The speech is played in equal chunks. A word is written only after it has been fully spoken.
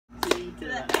to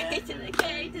the A to the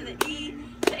K to the E,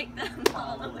 take them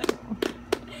all away.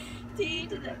 T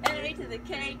to the A to the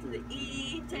K to the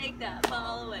E, take that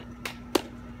ball away.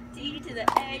 T to the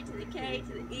A to the K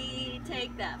to the E,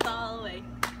 take that ball away.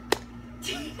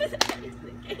 T to the A to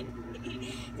the K to the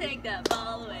E, take that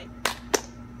ball away.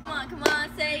 Come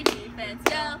on, say defense,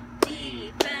 go,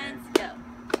 defense, go.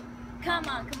 Come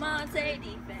on, say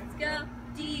defense, go,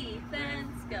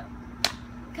 defense, go.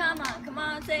 Come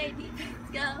on, say defense,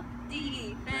 go,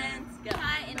 defense, go.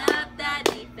 Tighten up that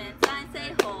defense line,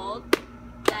 say hold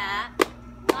that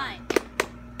line.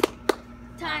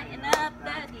 Tighten up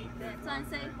that defense line,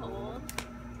 say hold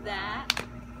that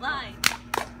line.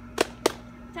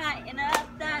 Tighten up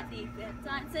that defense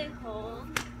line, say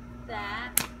hold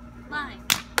that line.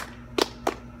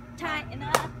 Tighten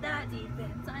up that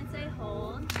defense line, say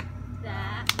hold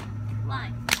that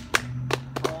line.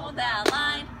 Hold that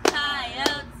line,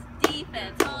 Coyotes,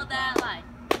 defense, hold that line.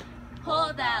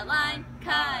 Hold that line,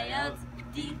 Coyotes,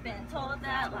 defense, hold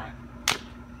that line.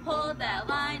 Hold that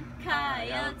line,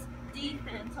 Coyotes,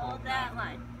 defense, hold that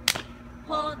line.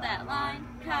 Hold that line,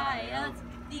 Coyotes,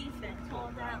 defense,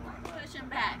 hold that line. Push him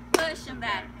back,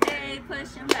 hey,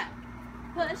 push him back.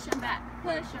 Push him back,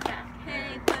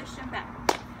 hey, push him back.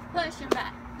 Push him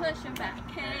back,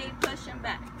 hey, push him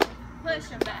back. Push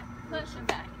him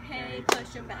back, hey,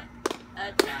 push him back.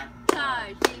 Attack,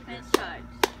 charge, defense, charge.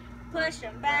 Push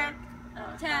him back,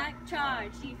 attack,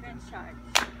 charge, defense, charge.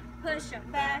 Push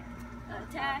him back,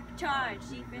 attack, charge,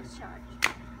 defense, charge.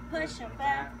 Push him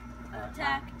back,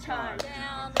 attack, charge.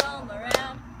 Down, roll him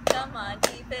around. Come on,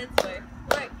 defense, work,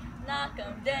 work. Knock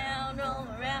him down, roll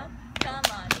him around. Come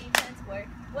on, defense, work,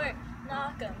 work.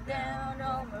 Knock him down,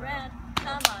 roll him around.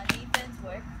 Come on, defense,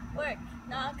 work, work.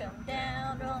 Knock him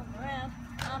down, roll him around.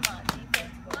 Come on,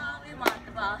 defense, work. Ball, we want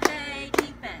the ball, hey,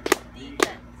 defense,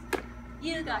 defense.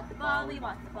 You got the ball, we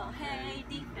want the ball, hey,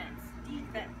 defense,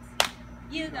 defense.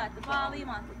 You got the ball, we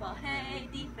want the ball, hey,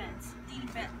 defense,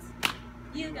 defense.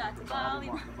 You got the ball, we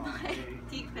want the ball, hey,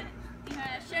 defense.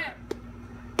 Pressure,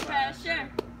 pressure.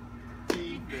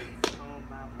 Defense, hold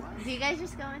that line. So you guys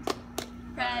just going?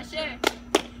 Pressure,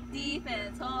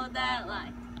 defense, hold that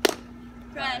line.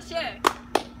 Pressure,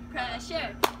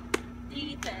 pressure,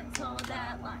 defense, hold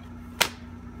that line.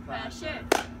 Pressure,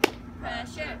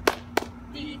 pressure,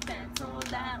 defense, hold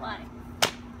that line.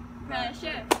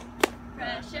 Pressure,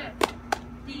 pressure,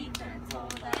 defense,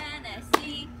 hold that line.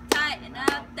 NSC, tighten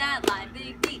up that line,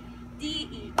 big D.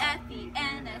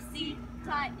 D-E-F-E-N-S-C,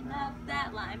 tighten up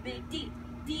that line, big D.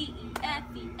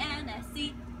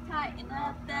 D-E-F-E-N-S-C, tighten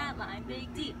up that line,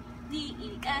 big D.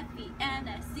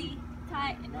 D-E-F-E-N-S-C,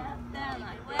 tighten up that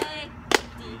line. Away,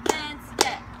 defense,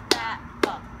 get that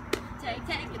ball. Take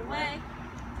it away.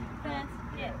 Defense,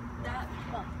 get that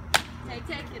ball. Take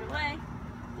it away.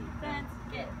 Defense,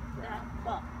 get that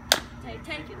ball.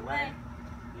 Take it away.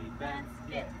 Defense,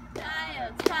 get.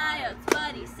 Coyotes, what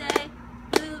do you say?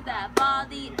 Move that ball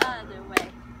the other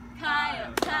way.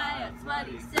 Coyotes, what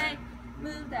do you say?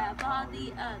 Move that ball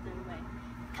the other way.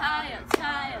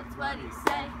 Coyotes, what do you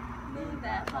say? Move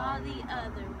that ball the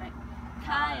other way.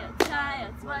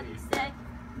 Coyotes, what do you say?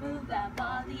 Move that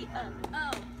ball the other way.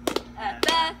 Oh,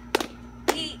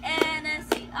 F-F-E-N-S-C,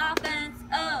 offense,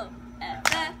 oh.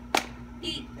 F-F-E-N-S-C,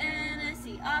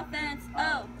 offense,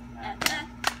 oh.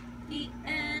 F-F-E-N-S-C,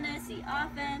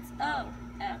 offense, oh.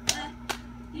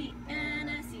 F-F-E-N-S-C,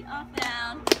 offense.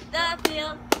 Down the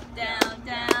field,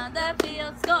 down the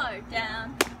field, score,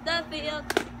 down the field,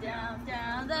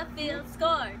 down the field,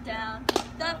 score, down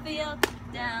the field,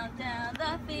 down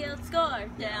the field, score,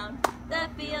 down the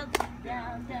field,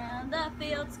 down the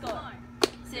field, score.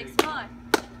 6 more.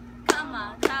 Come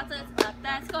on, Coyotes, up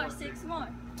that score. 6 more.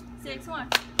 6 more.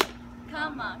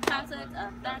 Come on, Coyotes,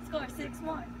 up that score. 6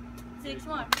 more. 6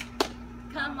 more.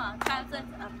 Come on,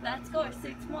 Coyotes, up that score.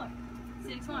 6 more.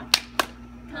 6 more.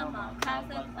 Come on,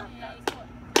 Coyotes, up that score.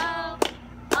 Oh,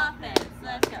 offense,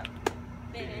 let's go.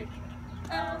 Big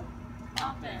O,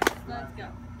 offense, let's go.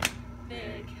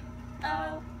 Big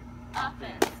O,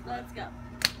 offense, let's go.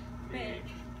 Big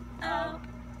O,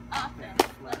 offense,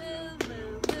 let's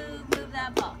move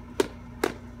that ball.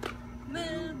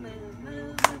 Move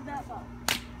that ball.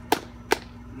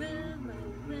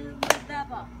 Move that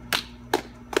ball.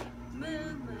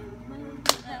 Move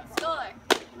that ball. Score,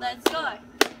 let's score.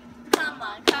 Come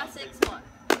on, Kyle, 6 more.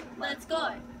 Let's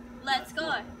score. Let's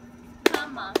score.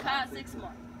 Come on, Kyle, 6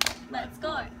 more. Let's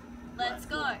score. Let's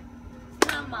score.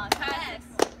 Come on, Kyle.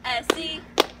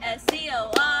 S-C-S-C-O-R-E.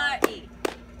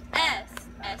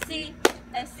 S-S-C-S-C-O-R-E.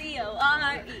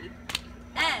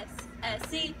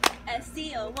 S-S-C-S-C-O-R-E.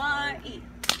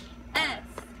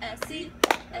 S-S-C-S-C-O-R-E.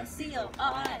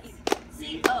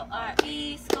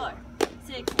 S-C-O-R-E, score.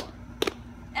 6 more.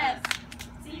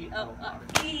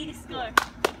 S-C-O-R-E, score.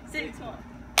 6 more.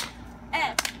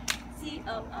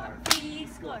 S-C-O-R-E,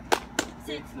 score.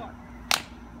 6 more.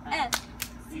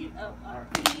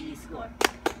 S-C-O-R-E, score.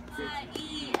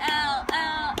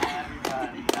 Y-E-L-L,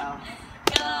 Everybody else.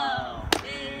 go,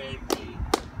 big D.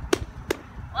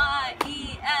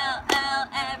 Y-E-L-L,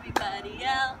 everybody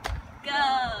else,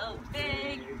 go,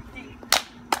 big D.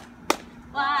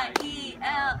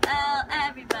 Y-E-L-L,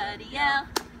 everybody else,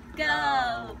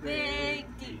 go, big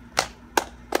D.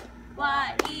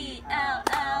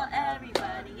 Y-E-L-L,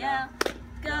 everybody else,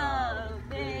 go,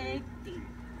 big D.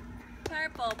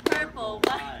 Purple, purple,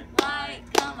 white, white,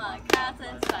 come on, cows,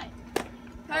 let's fight.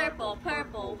 Purple,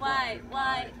 purple, white,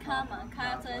 white, come on,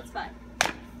 cows, let's fight.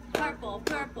 Purple,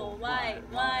 purple, white,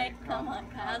 white, come on,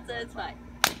 cows, let's fight.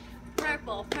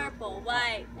 Purple, purple,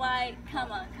 white, white,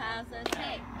 come on, cows, let's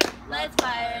hey. Let's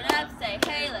fire it up, say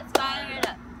hey, let's fire it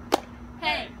up.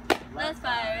 Hey, let's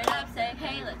fire it up, say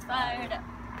hey, let's fire it up.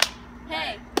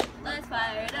 Hey, let's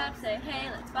fire it up, say hey,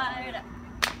 let's fire it up.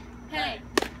 Hey,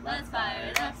 let's fire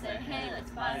it up, say hey,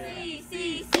 let's fire it up.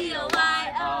 C-C-C-O-Y-O-O-T-S,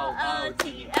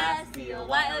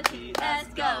 C-O-Y-O-T-S,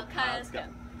 go, coyotes, go.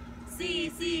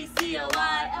 C-C-C-O-Y-O-O-T-S,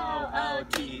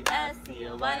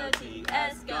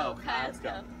 C-O-Y-O-T-S, go, coyotes,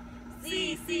 go.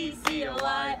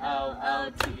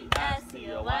 C-C-C-O-Y-O-O-T-S,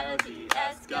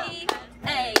 C-O-Y-O-T-S, go.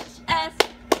 H-S-G-R-E-A-T,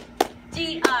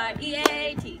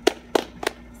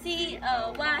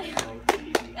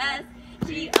 C-O-Y-O-T-S,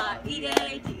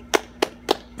 G-R-E-A-T,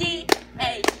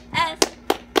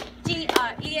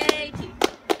 D-H-S-G-R-E-A-T,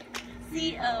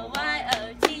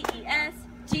 C-O-Y-O-T-E-S,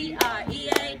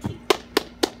 G-R-E-A-T.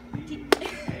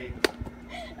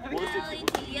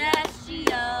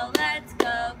 L-E-T-S-G-O, let's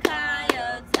go,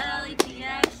 coyotes,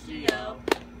 L-E-T-S-G-O,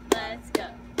 let's go.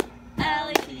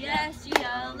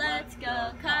 L-E-T-S-G-O, let's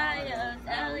go, coyotes,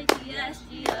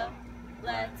 L-E-T-S-G-O,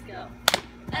 let's go.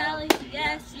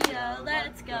 L-E-T-S-G-O,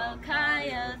 let's go,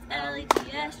 coyotes,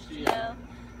 L-E-T-S-G-O,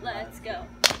 let's go.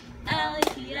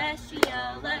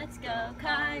 L-E-T-S-G-O, let's go,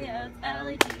 coyotes,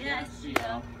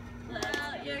 L-E-T-S-G-O, let's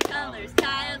out your colors,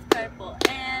 coyotes, purple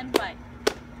and white.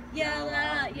 Yell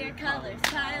out your colors,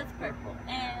 coyotes, purple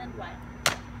and white.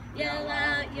 Yell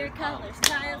out your colors,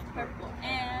 coyotes, purple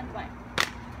and white.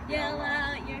 Yell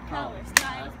out your colors,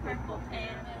 coyotes, purple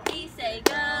and white. We say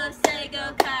go,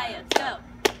 coyotes, go.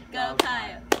 Go,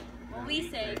 coyotes. When we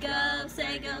say go,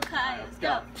 coyotes,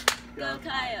 go. Go,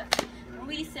 coyotes. When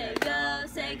we say go,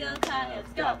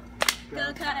 coyotes, go.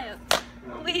 Go, coyotes.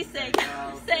 When we say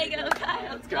go,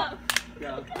 coyotes, go.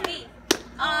 Go. We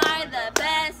are the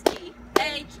best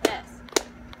D-H-S.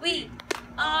 We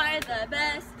are the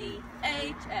best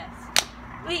D-H-S.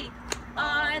 We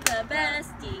are the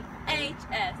best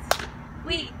D-H-S.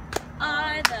 We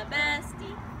are the best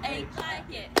D-H.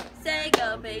 Like it, say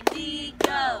go big D,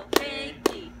 go big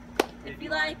D. If you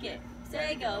like it,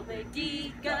 say go big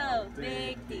D, go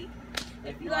big D.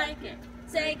 If you like it,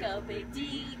 say go big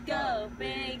D, go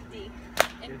big D.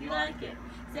 If you like it,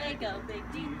 say go big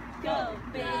D, go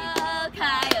big. Go,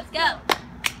 coyotes, go.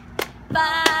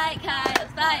 Fight,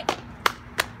 coyotes, fight.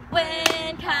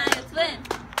 Win, coyotes, win.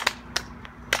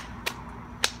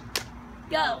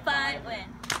 Go, fight, win.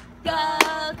 Go,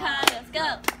 coyotes,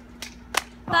 go.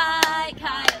 Fight,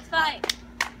 coyotes, fight.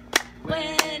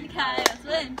 Win, coyotes,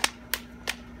 win.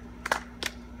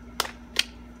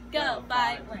 Go,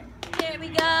 fight, win. Here we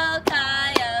go,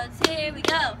 coyotes, here we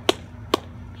go.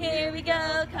 Here we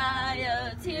go,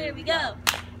 coyotes, here we go.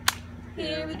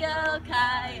 Here we go,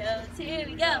 coyotes, here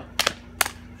we go.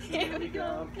 Here we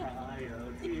go,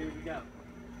 Coyotes, here we go.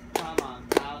 Come on,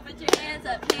 cows. Put your hands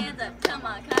up, come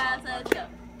on, coyotes, let's go.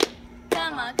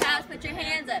 Come on, coyotes, put your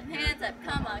hands up,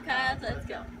 come on, coyotes, let's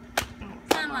go.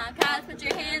 Come on, coyotes, put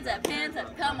your hands up,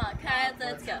 come on, coyotes,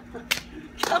 let's go.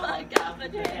 Come on, coyotes,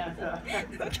 put your hands up.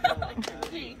 Come on,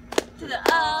 G to the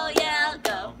O, yeah,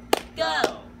 go,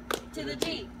 go. To the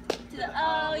G, to the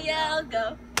O, yeah,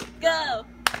 go, go.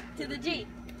 To the G,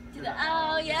 to the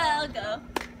O, yeah, go,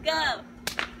 go.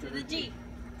 To the G,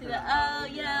 to the O,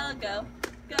 yeah, go,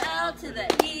 go. L to the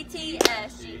E, T,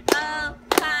 S, G, O,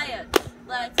 coyotes,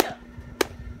 let's go.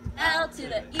 L to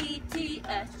the E, T,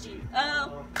 S, G,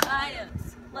 O,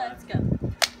 coyotes, let's go.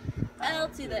 L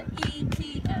to the E,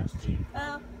 T, S, G,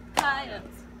 O,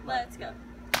 coyotes, let's go.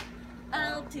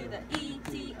 L to the E,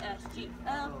 T, S, G,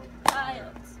 O,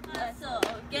 coyotes, hustle,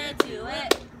 get to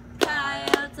it,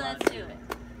 coyotes, let's do it.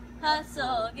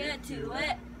 Hustle, get to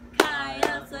it,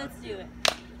 coyotes, let's do it.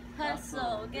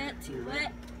 Hustle, get to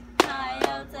it,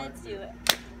 coyotes, let's do it.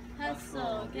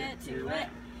 Hustle, get to it,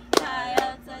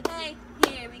 coyotes, let's hey,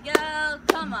 here we go,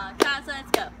 come on, coyotes,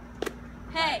 let's go.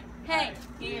 Hey, hey,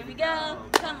 here we go.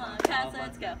 Come on, Coyotes,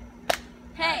 let's go.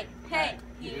 Hey, hey,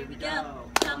 here we go.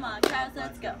 Come on, Coyotes,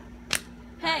 let's go.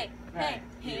 Hey, hey,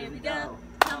 here we go.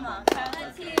 Come on, Coyotes,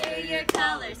 let's hear your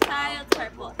colors. Coyotes,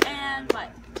 purple and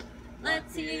white.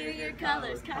 Let's hear your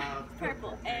colors. Coyotes,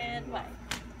 purple and white.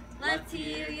 Let's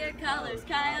hear your colors.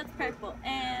 Coyotes, purple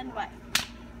and white.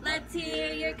 Let's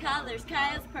hear your colors.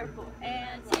 Coyotes, purple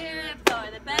and cheer it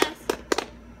for the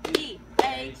best.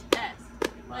 D-H-S.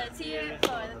 Let's hear it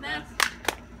for the best.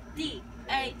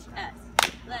 D-H-S.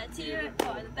 Let's hear it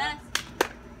for the best.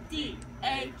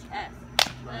 D-H-S.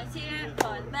 Let's hear it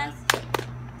for the best.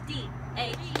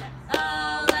 D-H-S.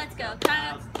 Oh, let's go,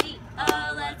 Coyotes.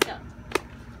 G-O, let's go.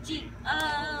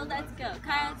 G-O, let's go,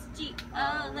 Coyotes.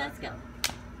 G-O, let's go.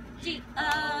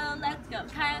 G-O, let's go,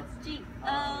 Coyotes.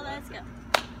 G-O, let's go.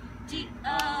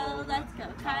 G-O, let's go,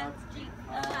 Coyotes.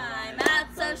 G-O. Time out,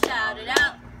 so shout it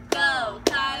out. Go,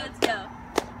 Coyotes, go.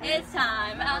 It's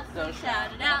time out, so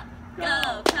shout it out.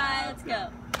 Go, Coyotes, go.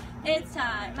 It's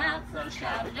time out, so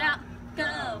shout it out.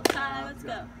 Go, Coyotes,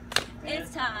 go.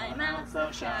 It's time out,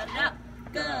 so shout it out.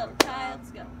 Go, Coyotes,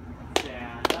 go.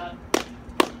 Stand up.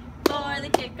 For the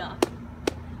kickoff.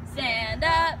 Stand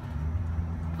up.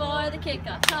 For the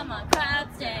kickoff. Come on, crowd,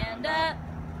 stand up.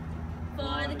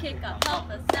 For the kickoff.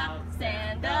 Help us out.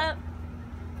 Stand up.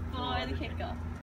 For the kickoff.